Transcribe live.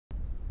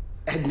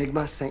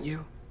Enigma sent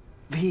you?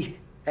 The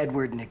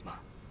Edward Nigma.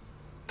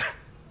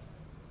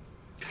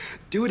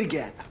 Do it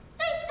again.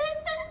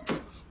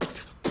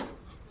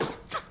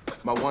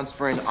 My once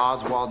friend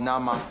Oswald, now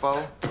my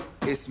foe.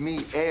 It's me,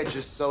 Ed,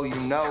 just so you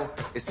know.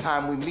 It's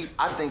time we meet,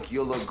 I think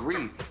you'll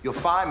agree. You'll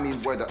find me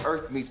where the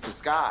earth meets the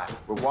sky,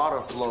 where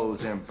water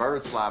flows and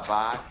birds fly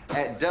by.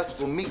 At dusk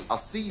we'll meet, I'll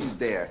see you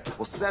there.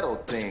 We'll settle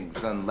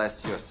things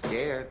unless you're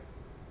scared.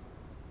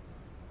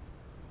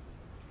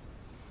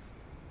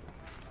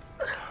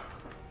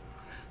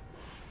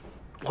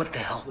 What the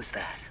hell was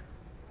that?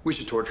 We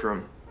should torture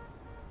him.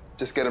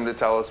 Just get him to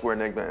tell us where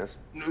Enigma is.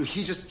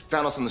 He just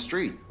found us on the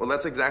street. Well,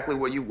 that's exactly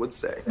what you would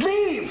say.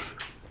 Leave!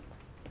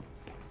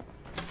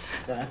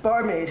 That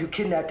barmaid who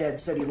kidnapped Ed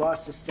said he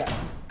lost his step.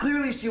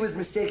 Clearly she was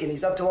mistaken.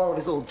 He's up to all of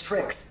his old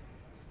tricks.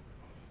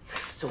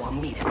 So I'll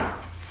meet him.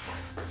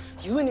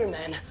 You and your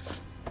men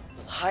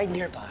will hide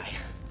nearby.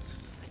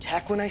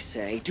 Attack when I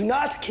say. Do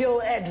not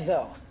kill Ed,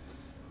 though.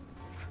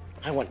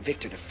 I want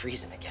Victor to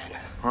freeze him again.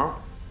 Huh?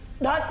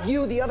 Not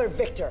you, the other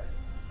Victor.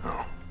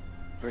 Oh.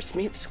 Earth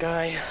meets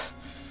sky,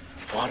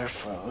 water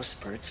flows,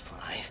 birds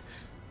fly.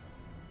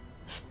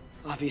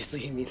 Obviously,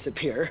 he meets a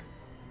pier.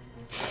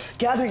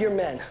 Gather your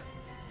men.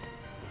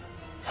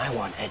 I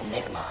want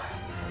Enigma.